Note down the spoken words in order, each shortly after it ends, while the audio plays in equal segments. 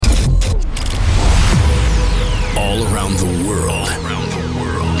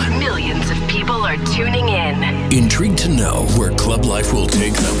Intrigued to know where club life will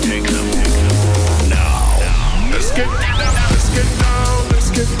take them? Now, let's get down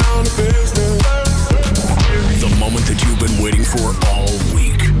to business. The moment that you've been waiting for all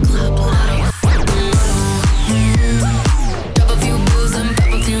week. Club life. Double few booze and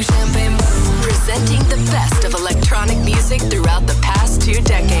pop a few champagne bottles. Presenting the best of electronic music throughout the past 2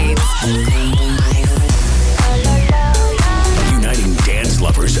 decades. Uniting dance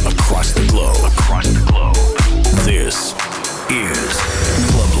lovers across the globe. This is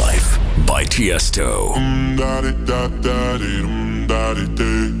Club Life by Tiësto.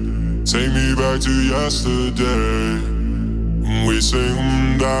 Take me back to yesterday. We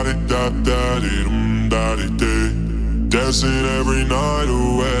sing dancing every night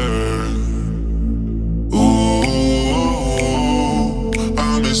away. Ooh,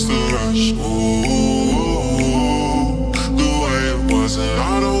 I miss the rush. Ooh, the way it was, and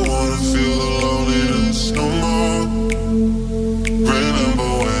I don't wanna feel the loneliness no more. Remember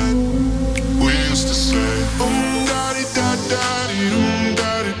when we used to say,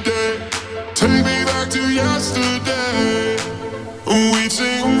 da-di-da-da-di-dum-da-di-day. Take me back to yesterday. We'd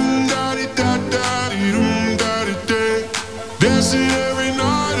sing da-di-da-da-di-dum-da-di-day. Dancing every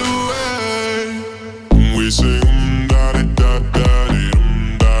night away. We sing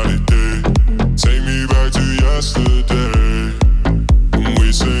da-di-da-da-di-dum-da-di-day. Take me back to yesterday.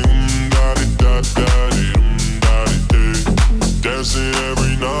 We sing da-di-da-da-di-dum-da-di-day. Dancing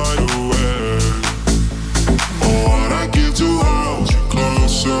every night away. Oh, what I give to hold you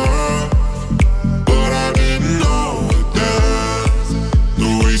closer, but I didn't know it then. The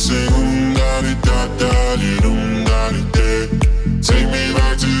way sing da-di-da-da-di-dum-da-di-day. Take me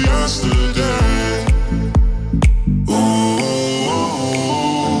back to yesterday. Ooh,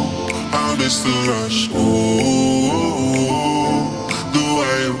 I miss the rush. Ooh, the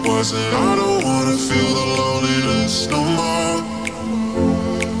way it was, and I don't wanna feel the loneliness no more.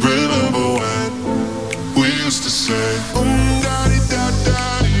 Remember when we used to say,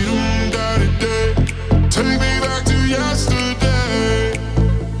 da-di-da-da-di-dum-da-di-day. Take me back to yesterday.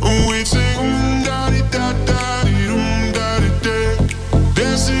 We'd sing da-di-da-da-di-dum-da-di-day.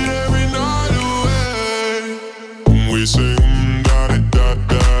 Dancing every night away. We sing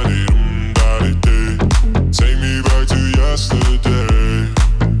da-di-da-da-di-dum-da-di-day. Take me back to yesterday.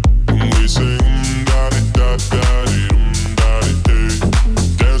 We sing da-di-da-da-di-dum-da-di-day.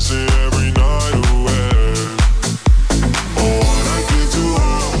 Dancing every night away. Oh, what I give to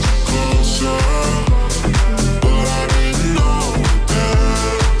hold you closer, but I didn't know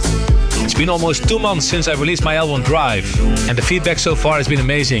that. It's been almost 2 months since I released my album Drive, and the feedback so far has been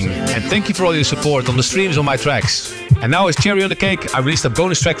amazing. And thank you for all your support on the streams on my tracks. And now as cherry on the cake, I released a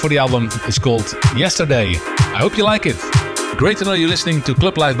bonus track for the album. It's called Yesterday. I hope you like it. Great to know you're listening to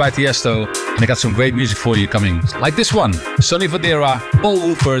Club Life by Tiësto, and I got some great music for you coming. Like this one, Sonny Fodera, Paul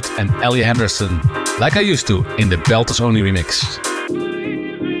Woolford and Ellie Henderson. Like I used to in the Belters Only remix.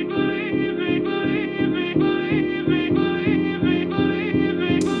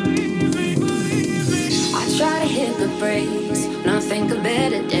 I try to hit the brakes when I think of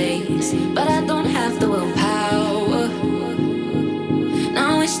better days, but I don't have the willpower.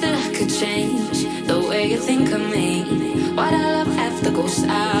 Now I wish that I could change the way you think of me. Why'd our love have to go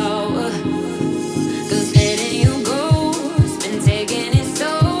sour? 'Cause letting you go's been taking its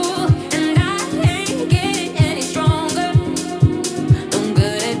toll, and I ain't getting any stronger. No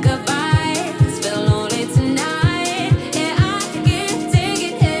good at goodbyes, feel lonely tonight. Yeah, I can't take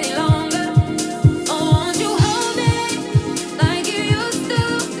it any longer. Oh, won't you hold me like you used to?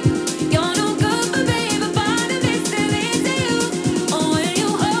 You're no good for me, but part of it's still into you. Oh, when you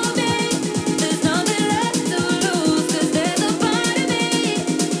hold me, there's nothing left to lose, 'cause there's a part of me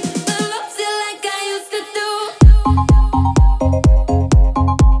that loves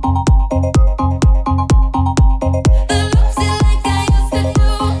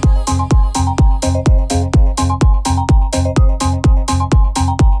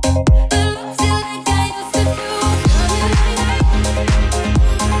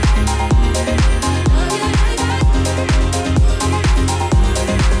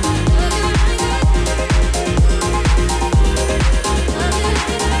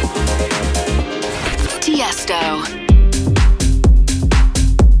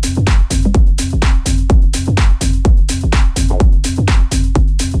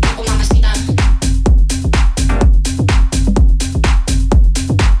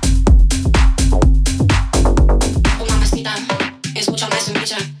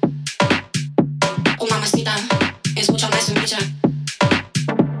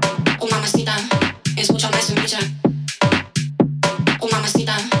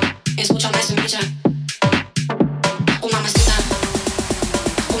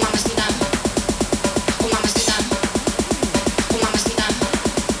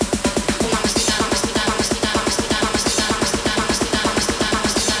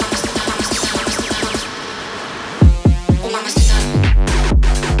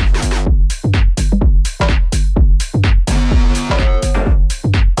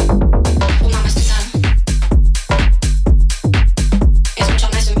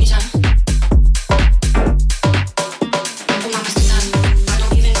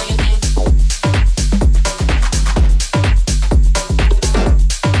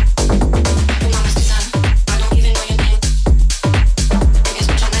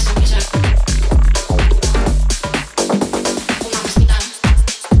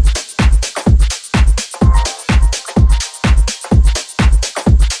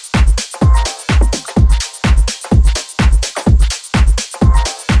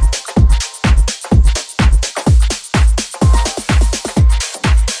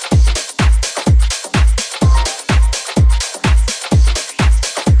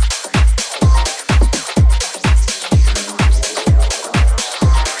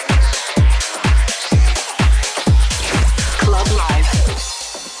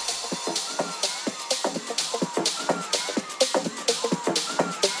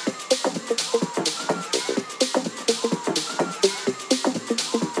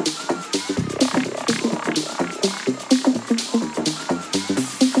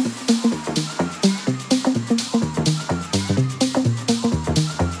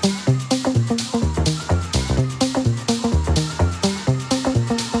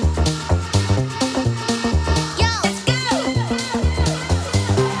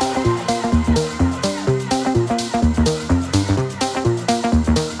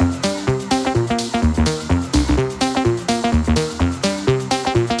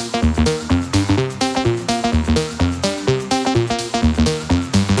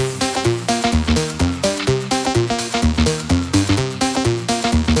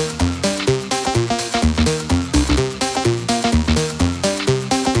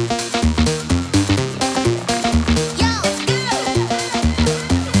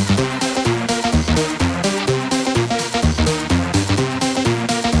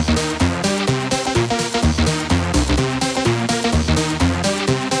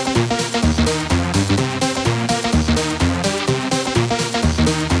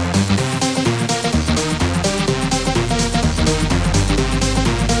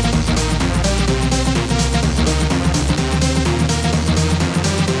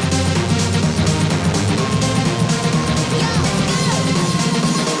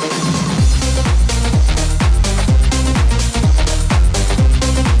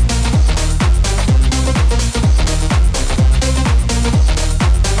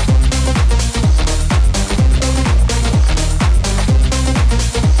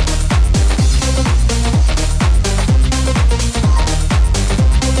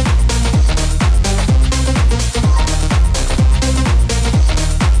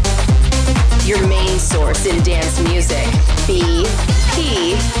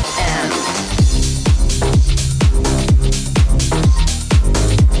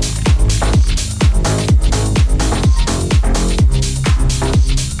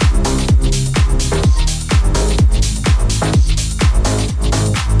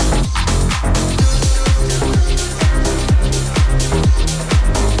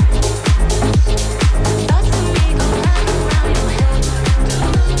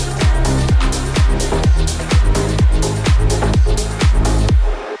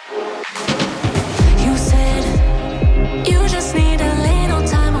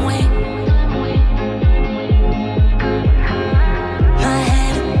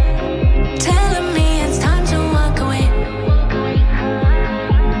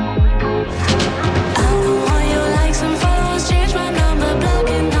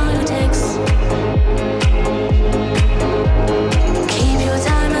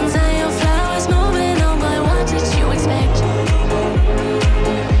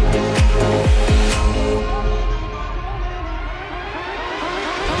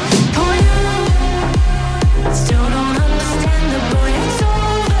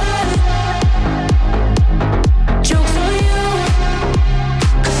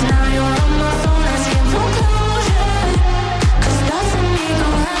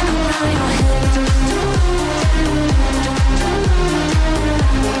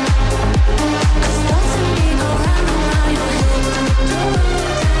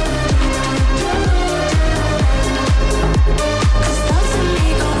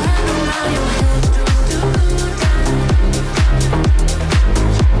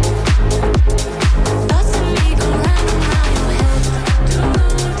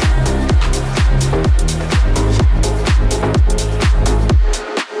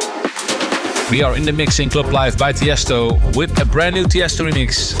We are in the mix in Club Live by Tiësto with a brand new Tiësto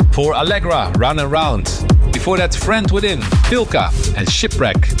remix for Allegra, Round and Round. Before that, Friend Within, Pilka and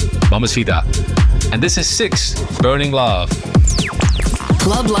Shipwreck, Mamacita. And this is SIKS, Burning Love.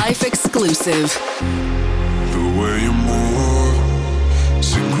 Club Life exclusive. The way you move,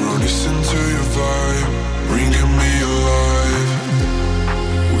 synchronous into your vibe, bringing me alive.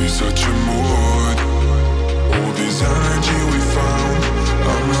 We such a mood, all this energy we found.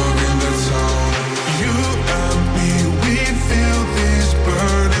 I'm loving the sound. You and me, we feel this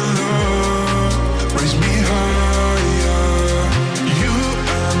burning love. Raise me higher. You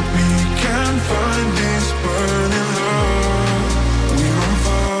and me can find this burning love. We're on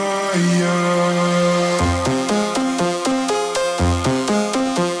fire.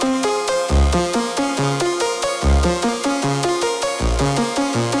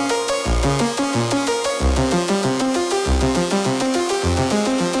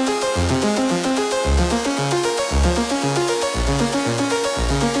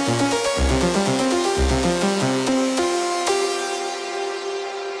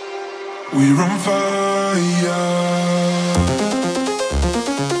 We're on fire.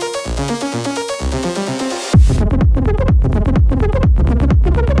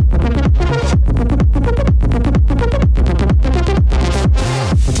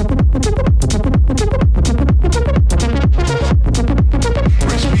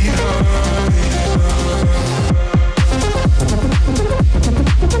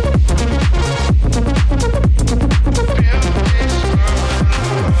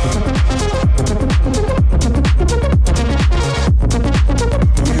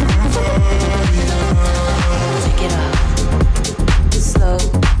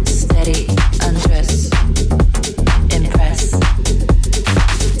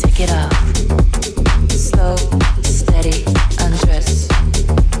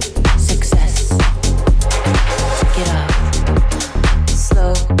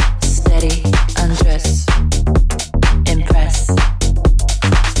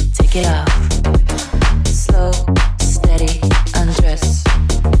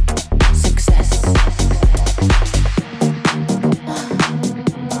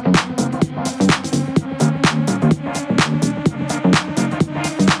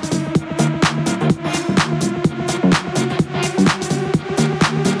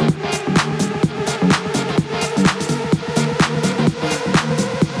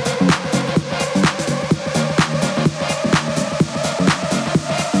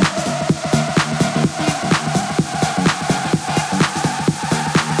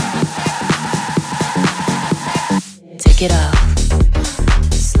 Take it off.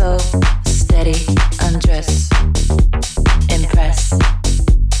 Slow, steady, undress. Impress.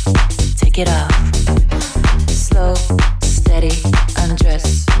 Take it off. Slow, steady,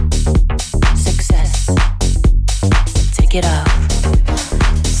 undress. Success. Take it off.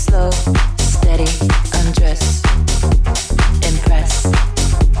 Slow, steady, undress. Impress.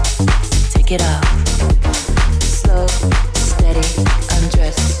 Take it off. Slow, steady,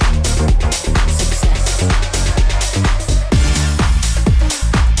 undress. Success.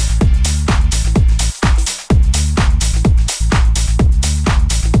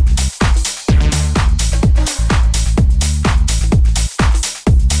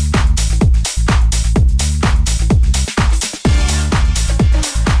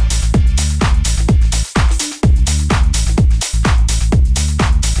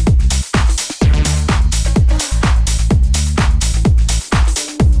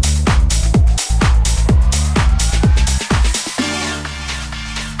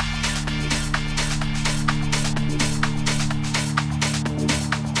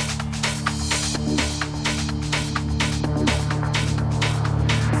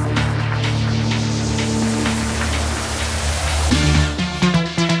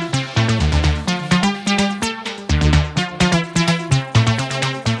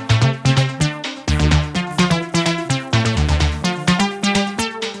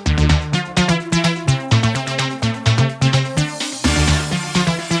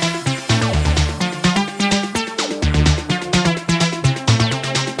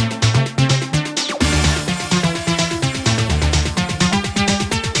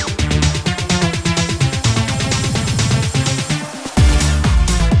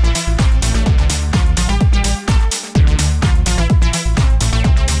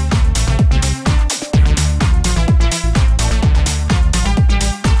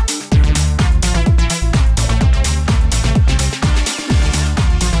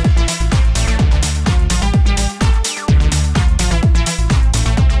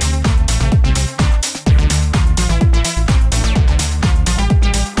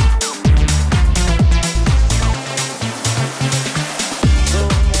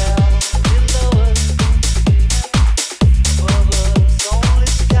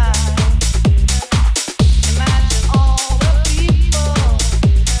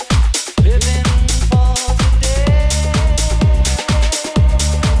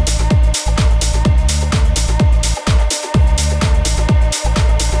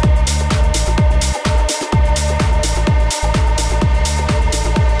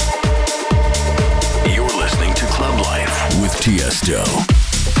 Tiësto.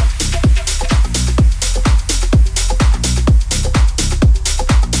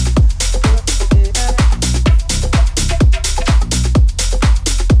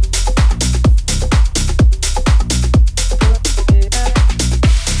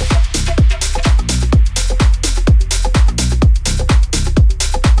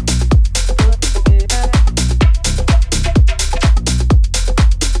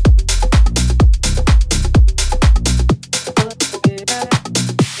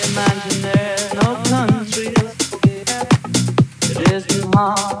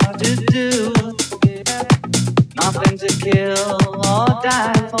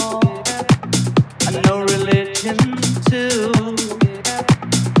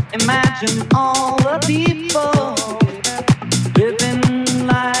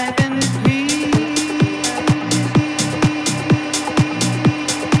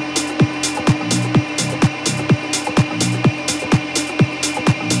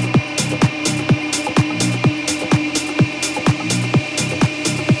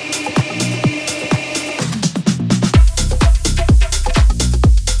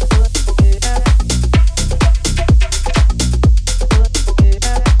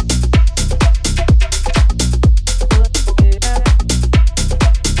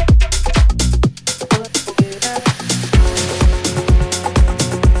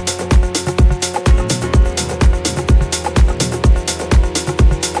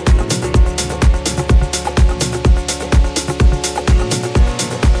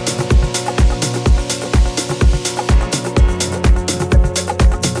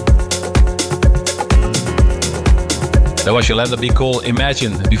 That was Yolanda Be Cool,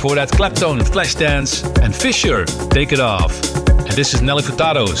 Imagine. Before that, Claptone, Flashdance, and Fisher, Take It Off. And this is Nelly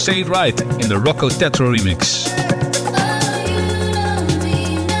Furtado, Say It Right, in the Rocco Tetro remix.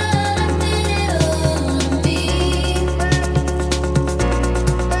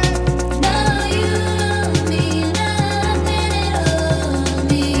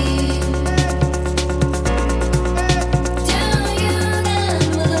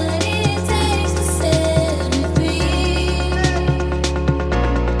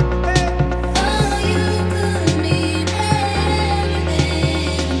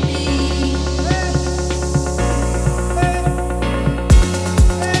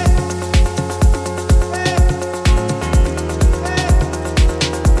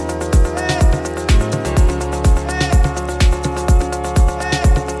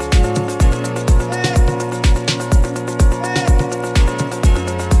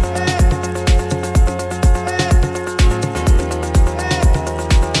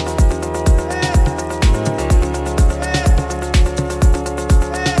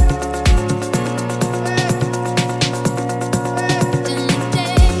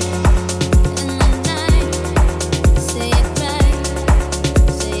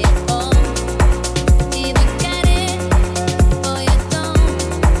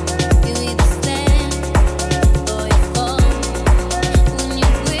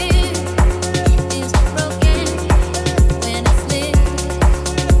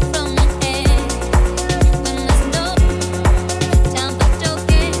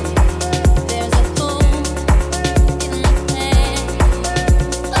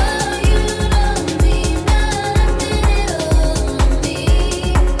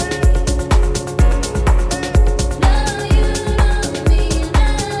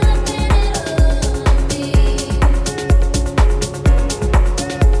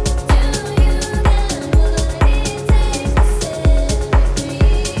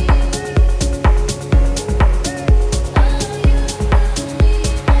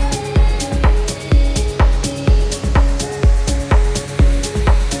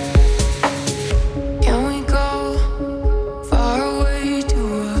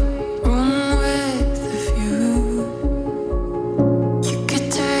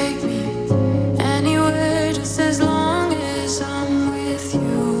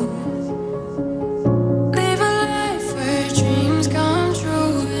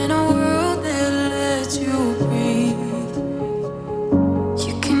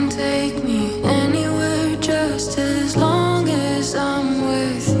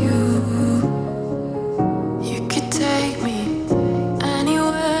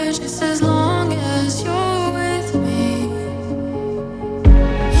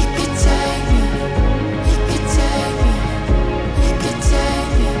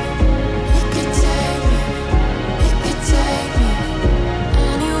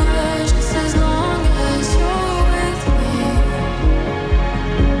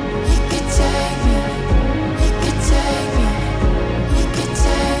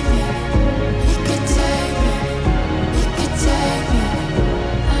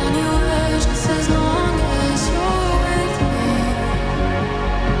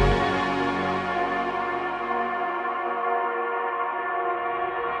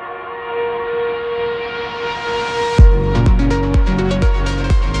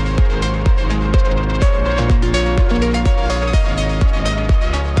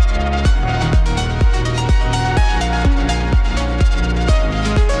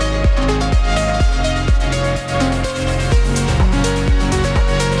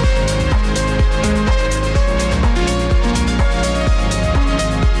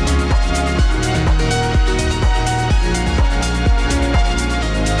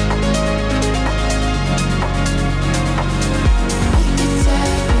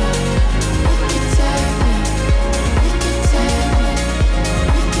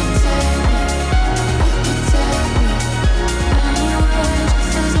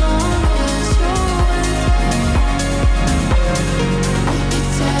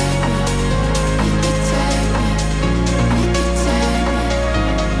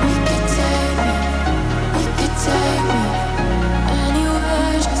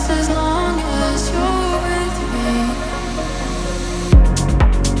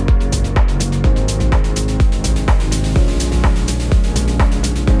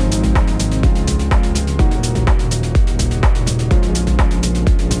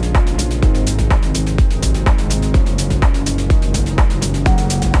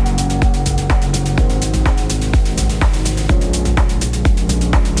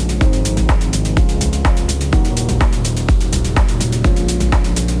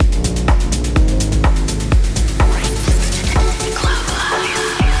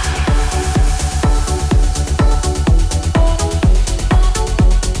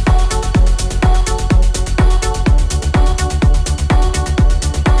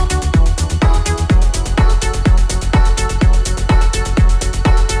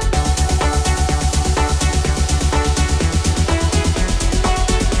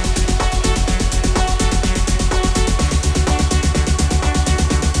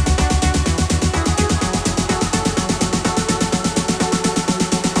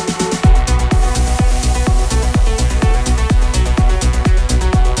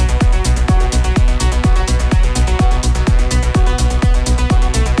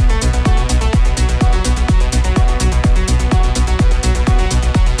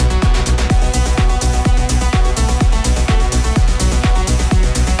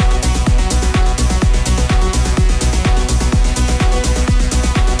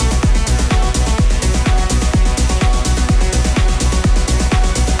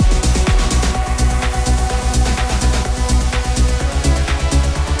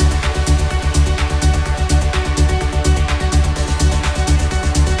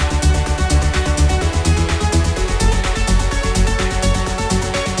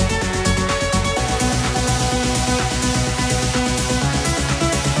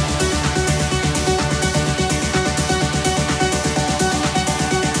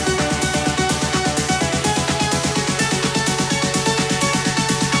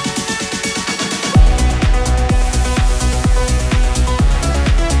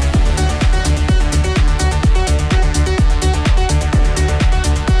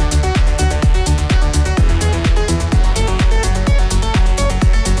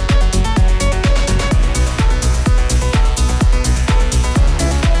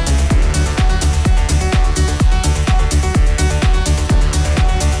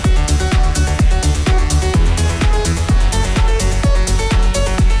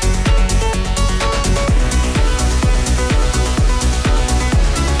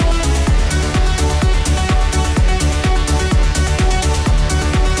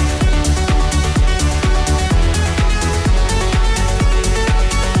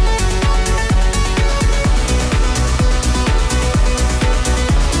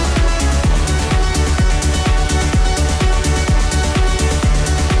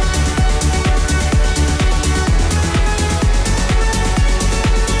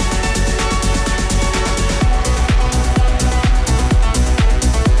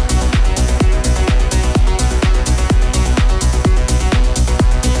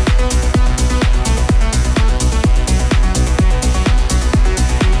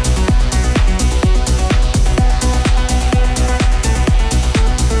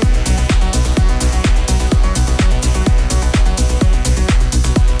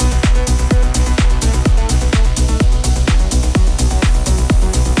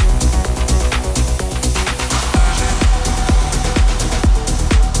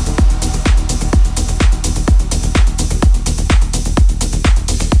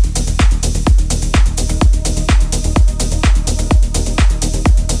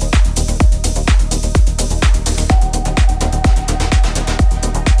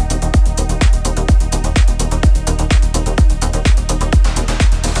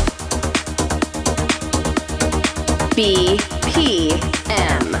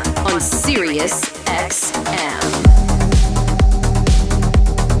 BPM on Sirius XM.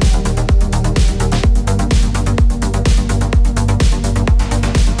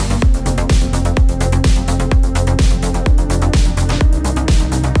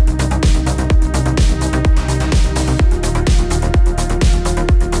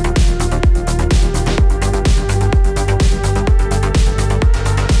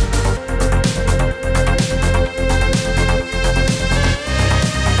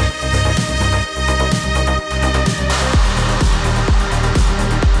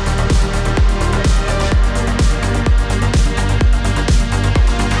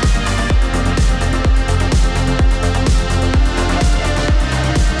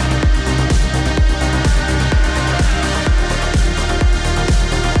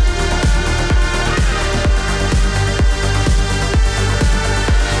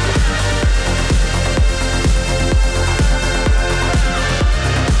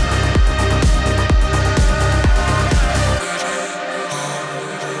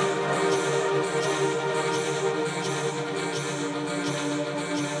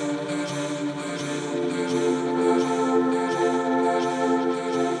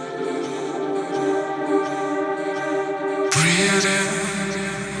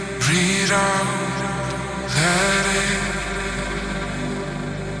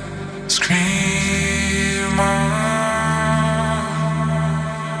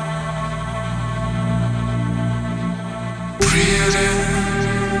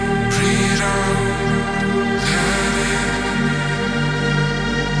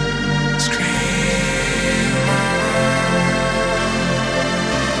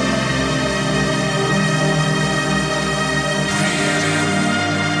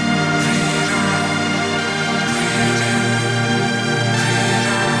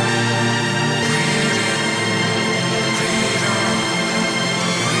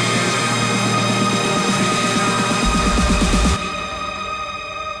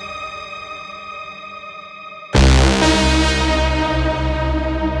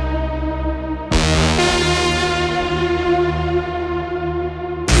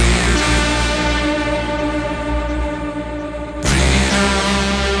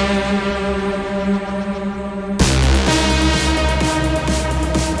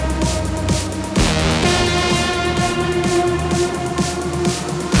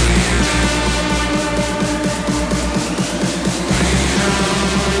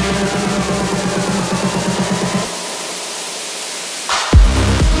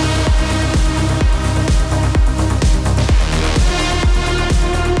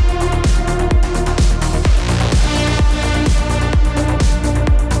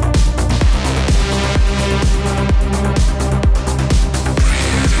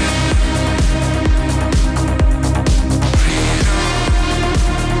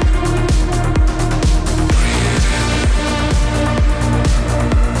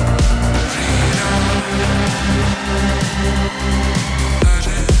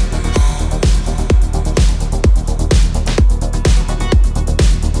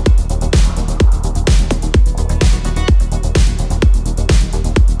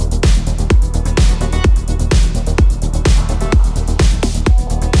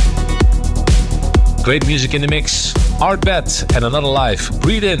 Great music in the mix. ARTBAT and Another Life.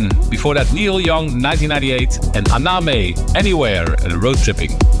 Breathe In. Before that, Neil Young, 1998. And anamē, Anywhere, Road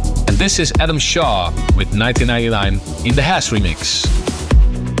Tripping. And this is Adam Shaw with 1999 in the Haas remix.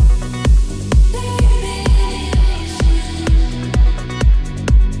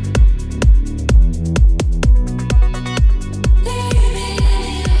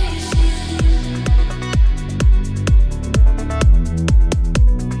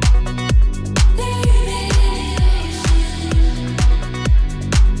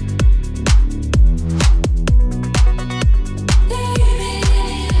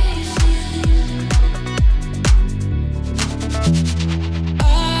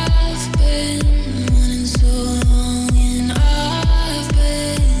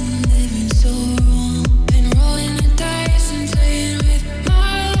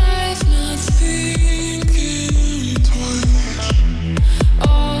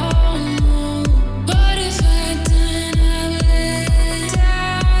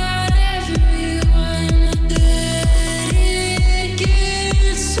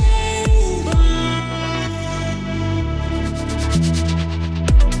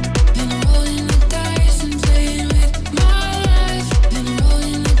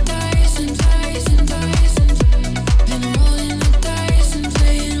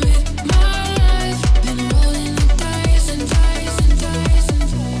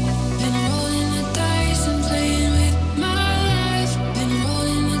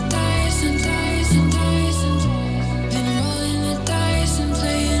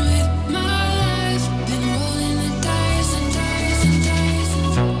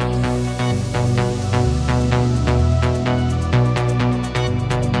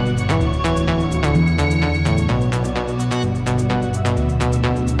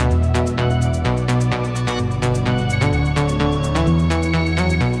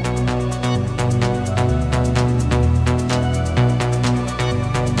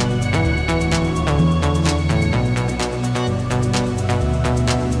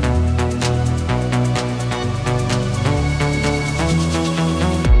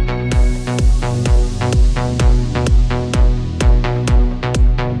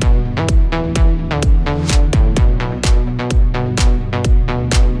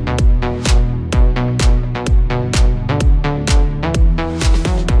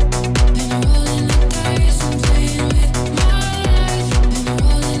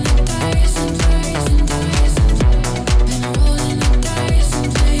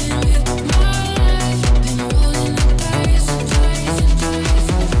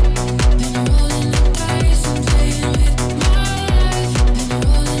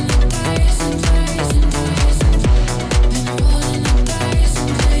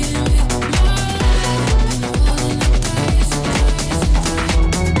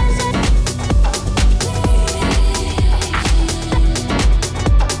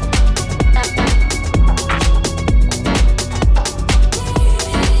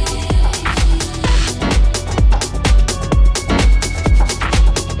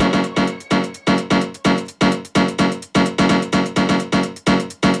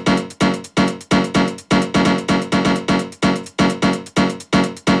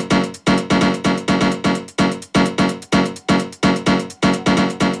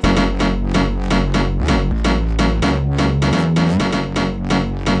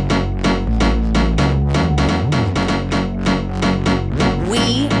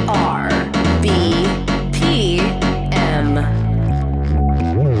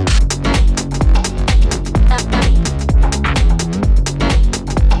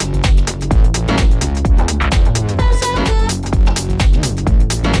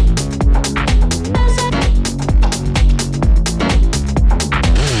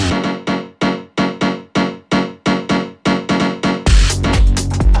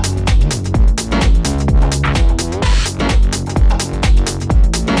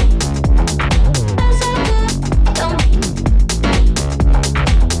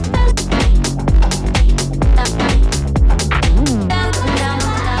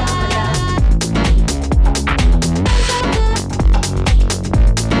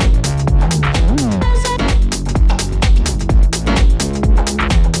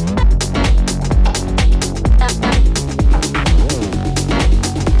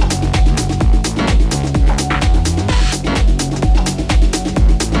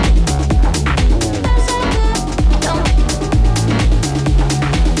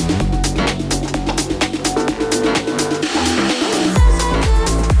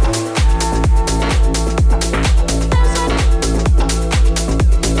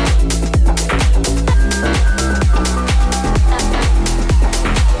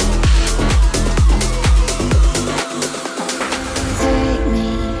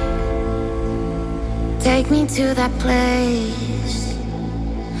 me to that place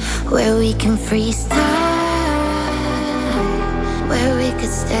where we can freeze time, where we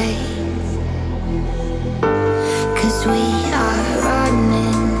could stay. 'Cause we are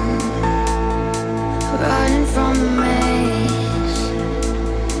running from the maze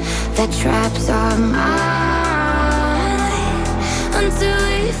that traps our mind until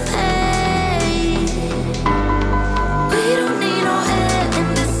we fade. We don't need no air in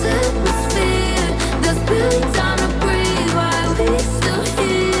this atmosphere. There's barely time to breathe while we still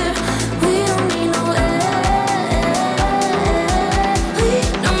here. We don't need no air. We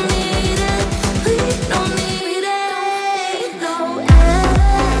don't need it. We don't need it. No air.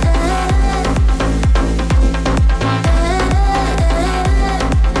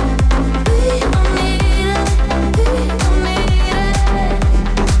 We don't need it. We don't need it.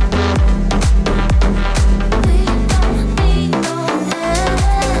 We don't need no air.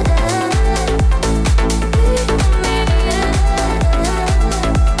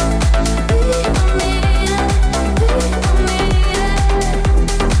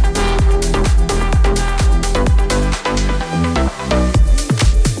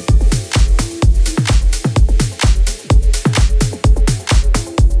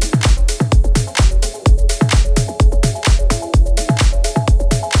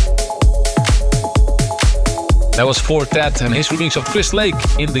 That was Furtado and his remix of Chris Lake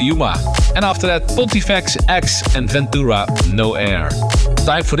in the Yuma. And after that, Pontifexx, AXXE and Ventura, No Air.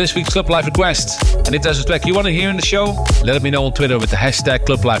 Time for this week's Club Live Request. And if there's a track you want to hear in the show, let me know on Twitter with the hashtag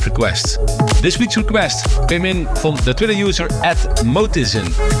Club Live Request. This week's request came in from the Twitter user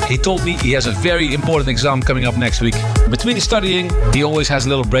 @Motizen. He told me he has a very important exam coming up next week. Between studying, he always has a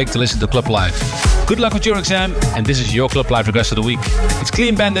little break to listen to Club Live. Good luck with your exam, and this is your Club Live Request of the week. It's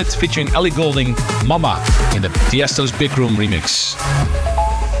Clean Bandit featuring Ellie Goulding, Mama, in the Tiësto's Big Room remix.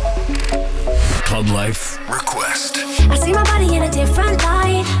 Club Life Request. I see my body in a different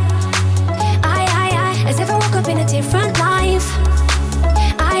light. As if I woke up in a different life.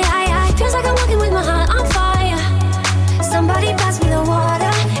 Feels like I'm walking with my heart on fire. Somebody pass me the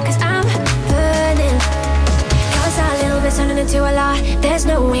water, 'cause I'm burning. Cause a little bit turning into a lot. There's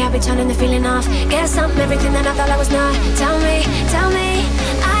no way I'll be turning the feeling off. Guess I'm everything that I thought I was not. Tell me,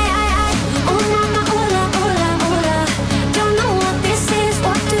 oh mama, hola, hola, hola. Don't know what this is.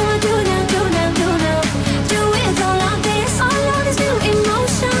 What do I do now, do now, do now? Do with all of this, all of these new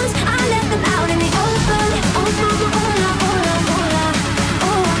emotions. I let them out in the open. Oh mama, hola, hola, hola.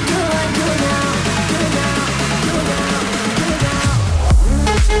 Oh, what do I do now, do now, do now,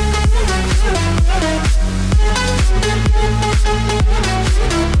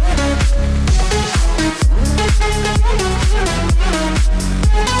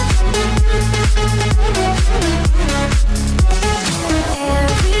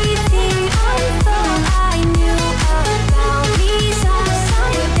 everything I thought I knew about me's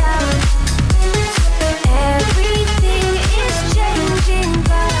upside down. Everything is changing,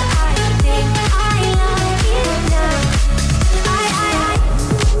 but I think I like it now.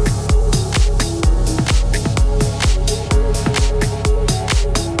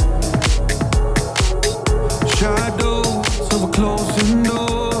 Shadows of a closing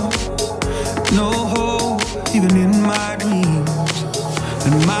door. No hope, even in my dreams.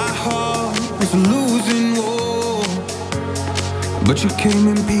 And my heart was a losing war. But you came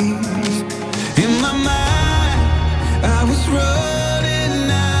in peace. In my mind, I was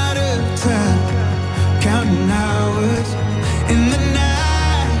running out of time, counting hours. In the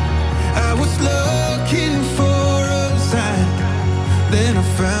night, I was looking for a sign. Then I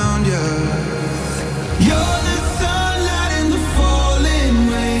found you. You're the sunlight in the falling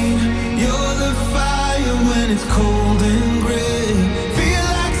rain. You're the fire when it's cold and gray. Feel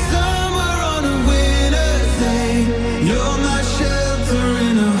like summer on a winter's day. You're my shelter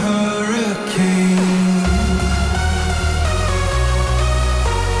in a hurricane.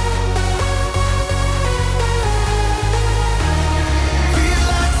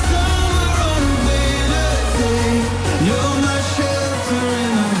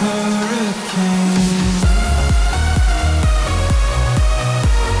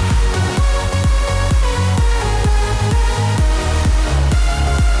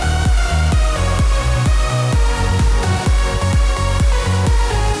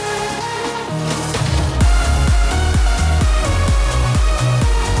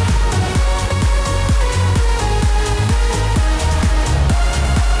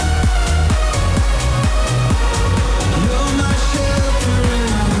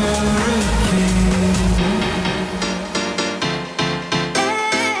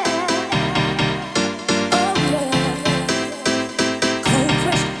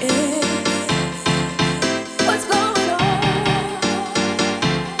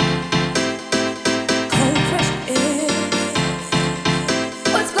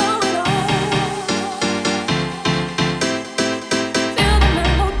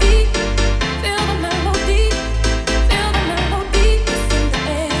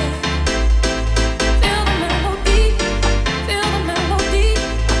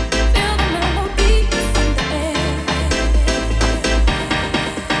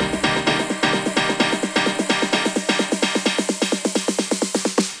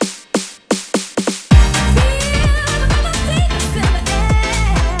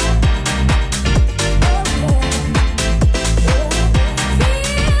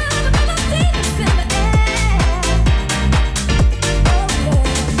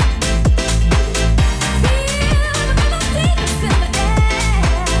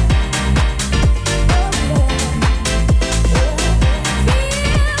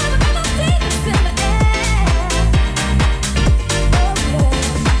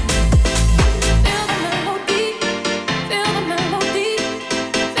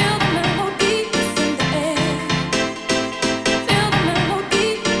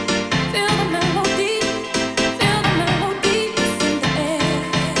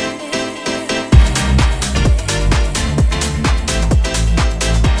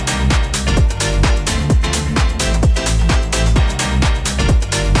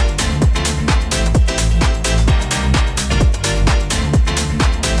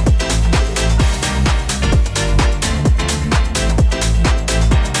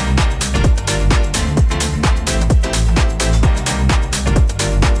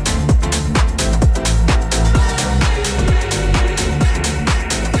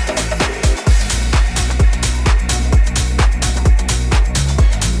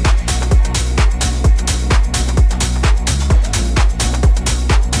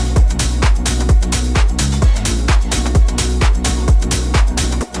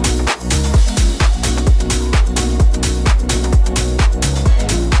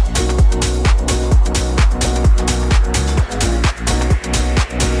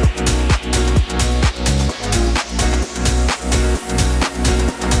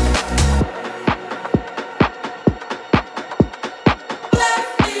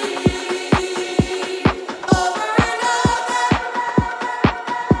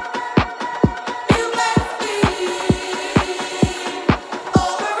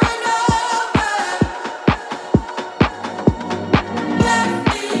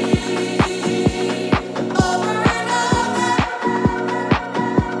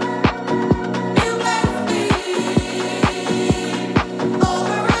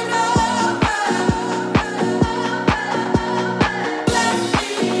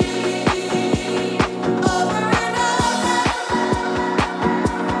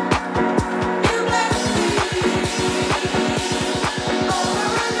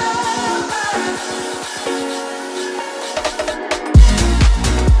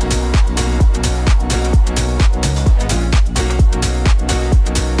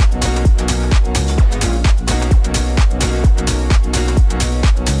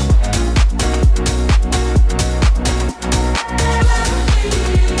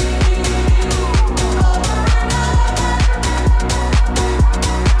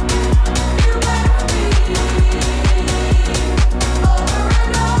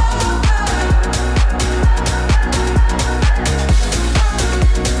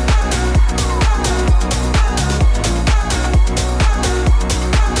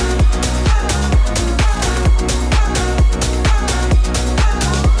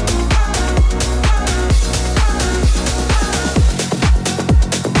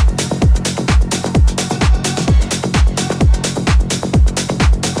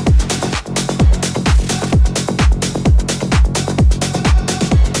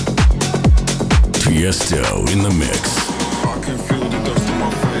 the mix. I can feel the dust on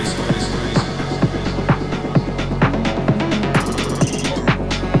my face.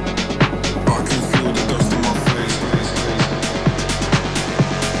 I can feel the dust on my face.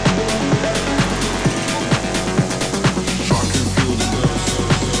 I can feel the dust.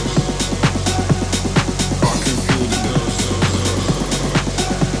 I can feel the dust.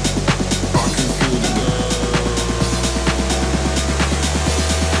 I can feel the dust.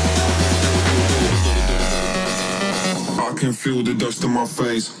 I can feel the dust on my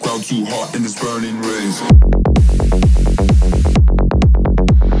face. Crowd too hot in this burning rays.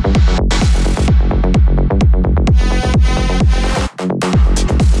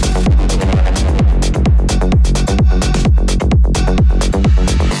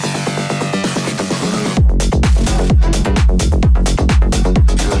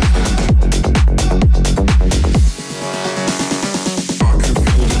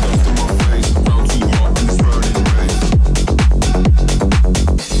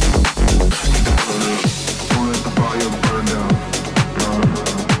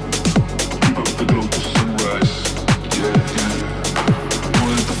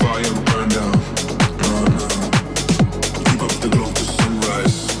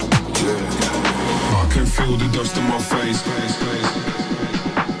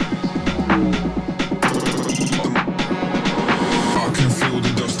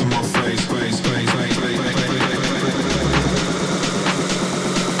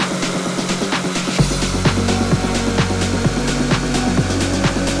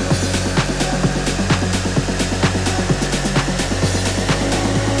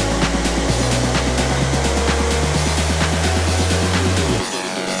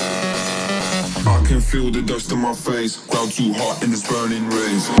 Feel the dust on my face. Crowd too hot in this burning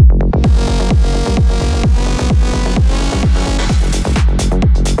rays.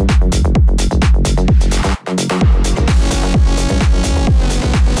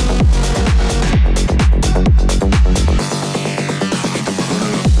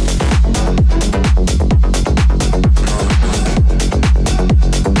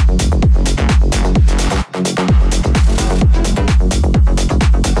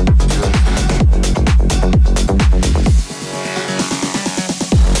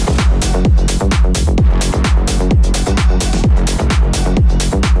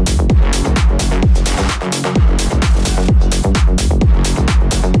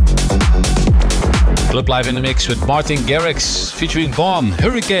 Live in the mix with Martin Garrix featuring Vaughn,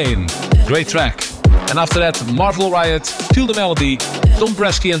 Hurricane. Great track. And after that, Marvel Riot, Feel the Melody, Tom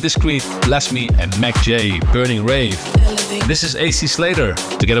Bresky and Discreet, Bless Me, and Mac J, Burning Rave. And this is AC Slater,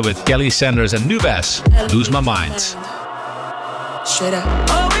 together with Kelly Sanders and Nubas, Lose My Mind. Straight up.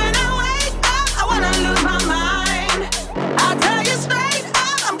 Oh, when I wake up, I wanna lose my mind. I'll tell you straight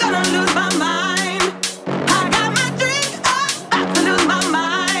up, I'm gonna lose my mind. I got my drink up, about to lose my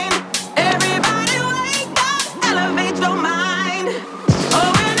mind. Everybody wake up, elevate your mind. Oh,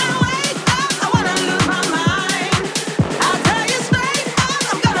 when I wake up, I wanna lose my mind. I'll tell you straight up,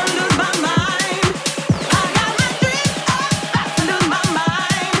 I'm gonna lose my mind. I got my drink up, about to lose my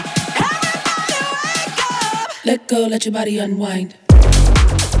mind. Everybody wake up. Let go, let your body unwind.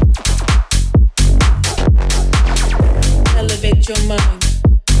 Elevate your mind.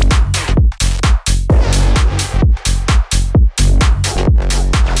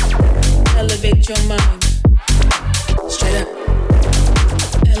 Elevate your mind. Straight up.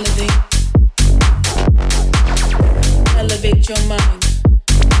 Elevate. Elevate your mind.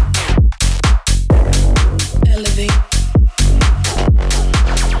 Elevate.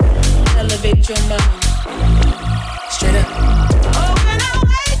 Elevate your mind. Straight up. Oh, when I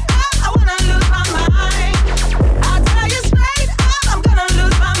wake up, I wanna lose my mind. I'll tell you straight up, I'm gonna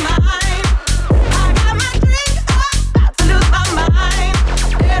lose my mind. I got my drink up, about to lose my mind.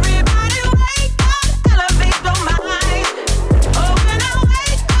 Everybody wake up, elevate your mind. Oh, when I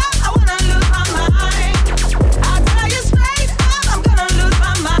wake up, I wanna lose my mind. I'll tell you straight up, I'm gonna lose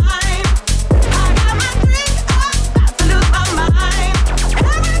my mind. I got my drink up, about to lose my mind.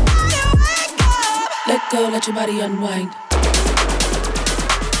 Everybody wake up. Let go, let your body unwind.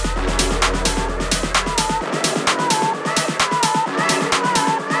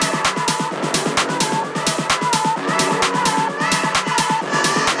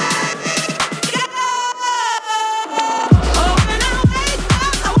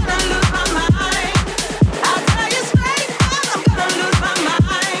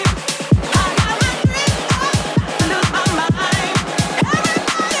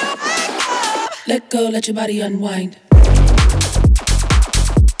 Let go, let your body unwind.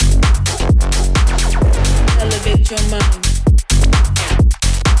 Elevate your mind.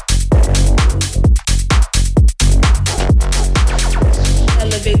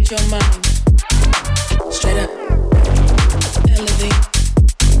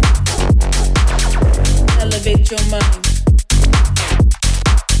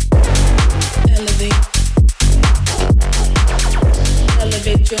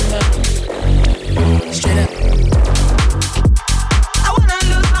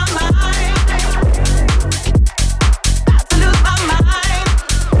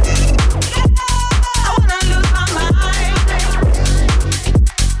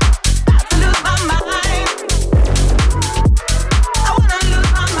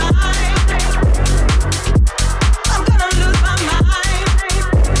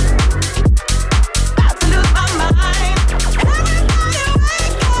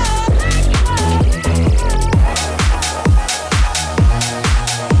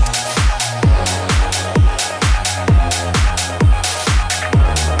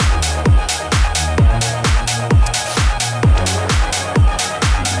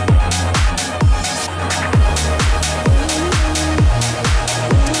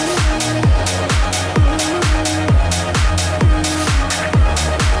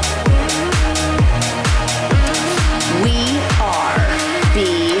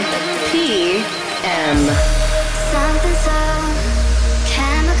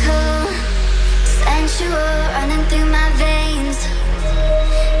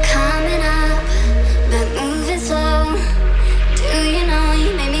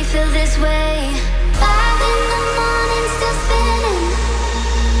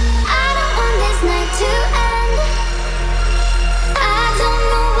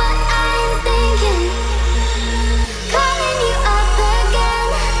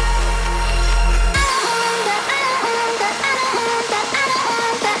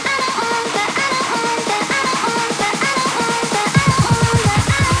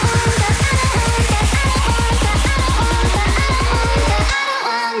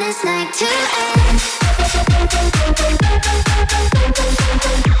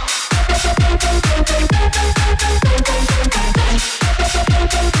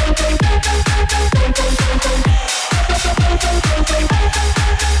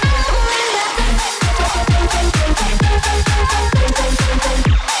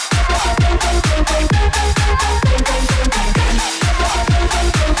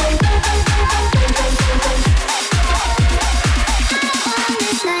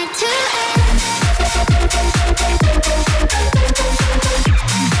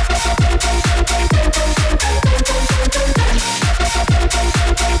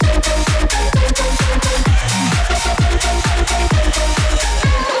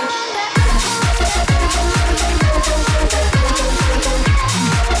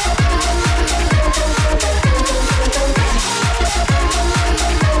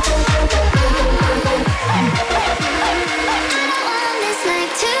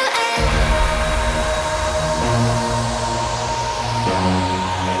 To end.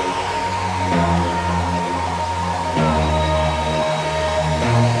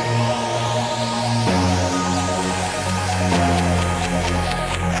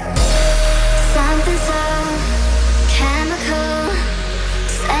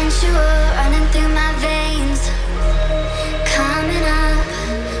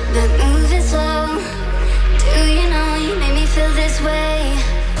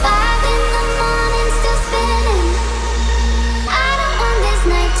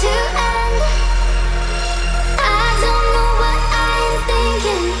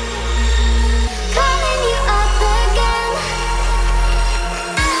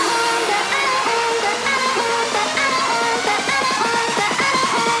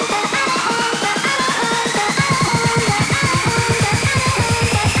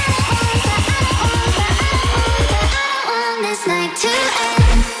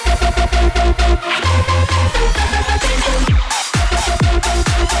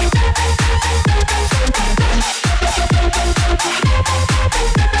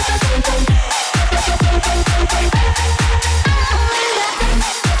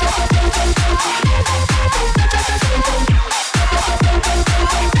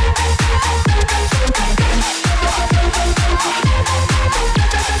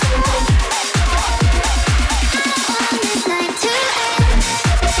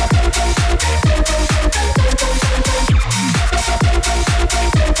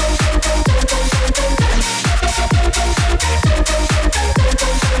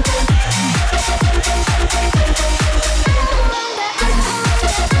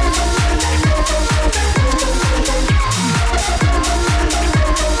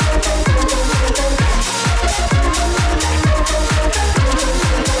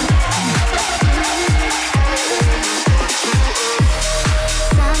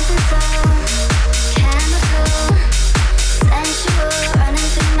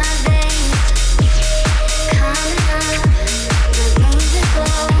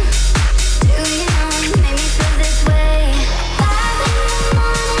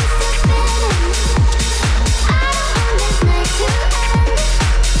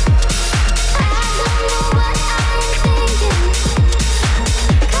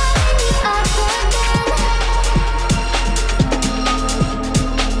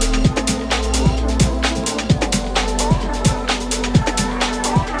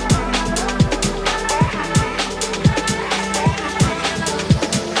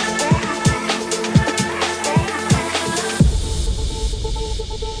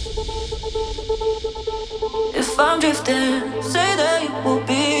 If I'm drifting, say that you will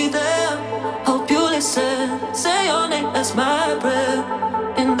be there. Hope you listen, say your name as my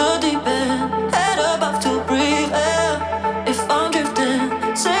breath. In the deep end, head about to breathe air. If I'm drifting,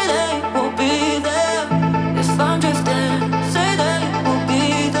 say that you will be there. If I'm drifting, say that you will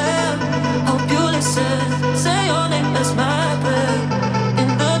be there. Hope you listen, say your name as my breath. In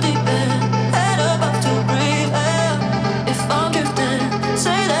the deep end, head about to breathe air. If I'm drifting,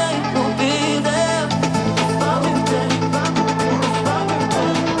 say that you will be there. If I'm drifting,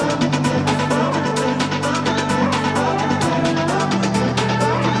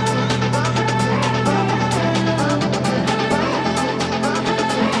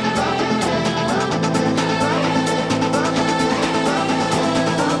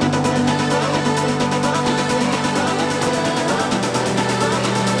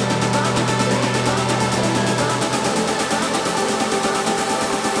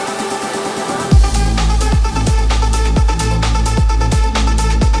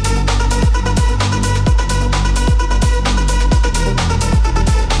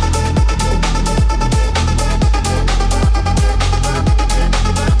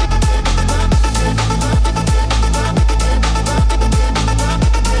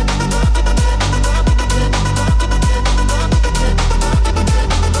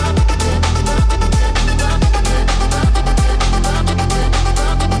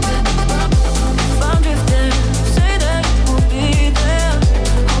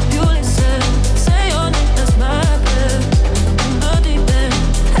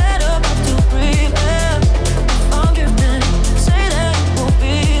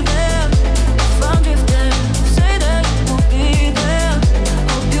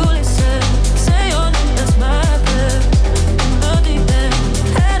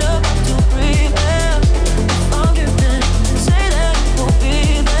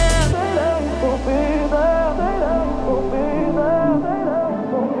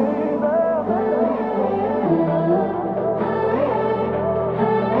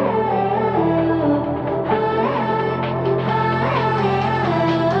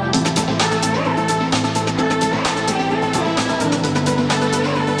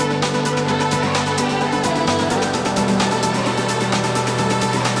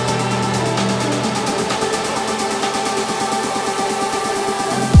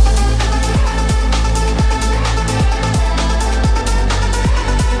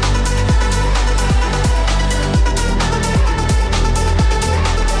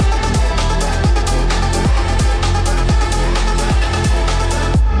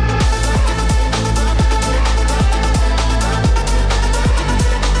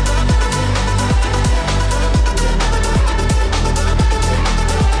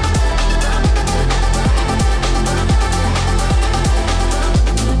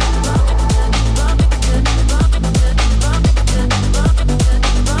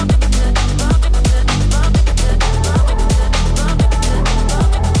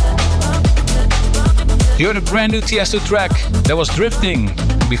 You heard a brand new Tiësto track that was Drifting.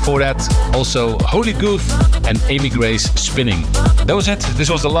 Before that, also Holy Goof and Amy Grace Spinning. That was it. This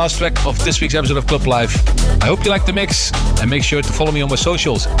was the last track of this week's episode of Club Live. I hope you liked the mix and make sure to follow me on my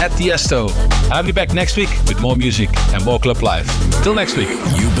socials at Tiësto. I'll be back next week with more music and more Club Live. Till next week.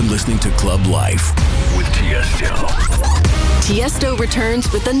 You've been listening to Club Life with Tiësto. Tiësto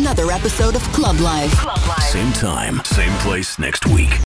returns with another episode of Club Live. Same time, same place next week.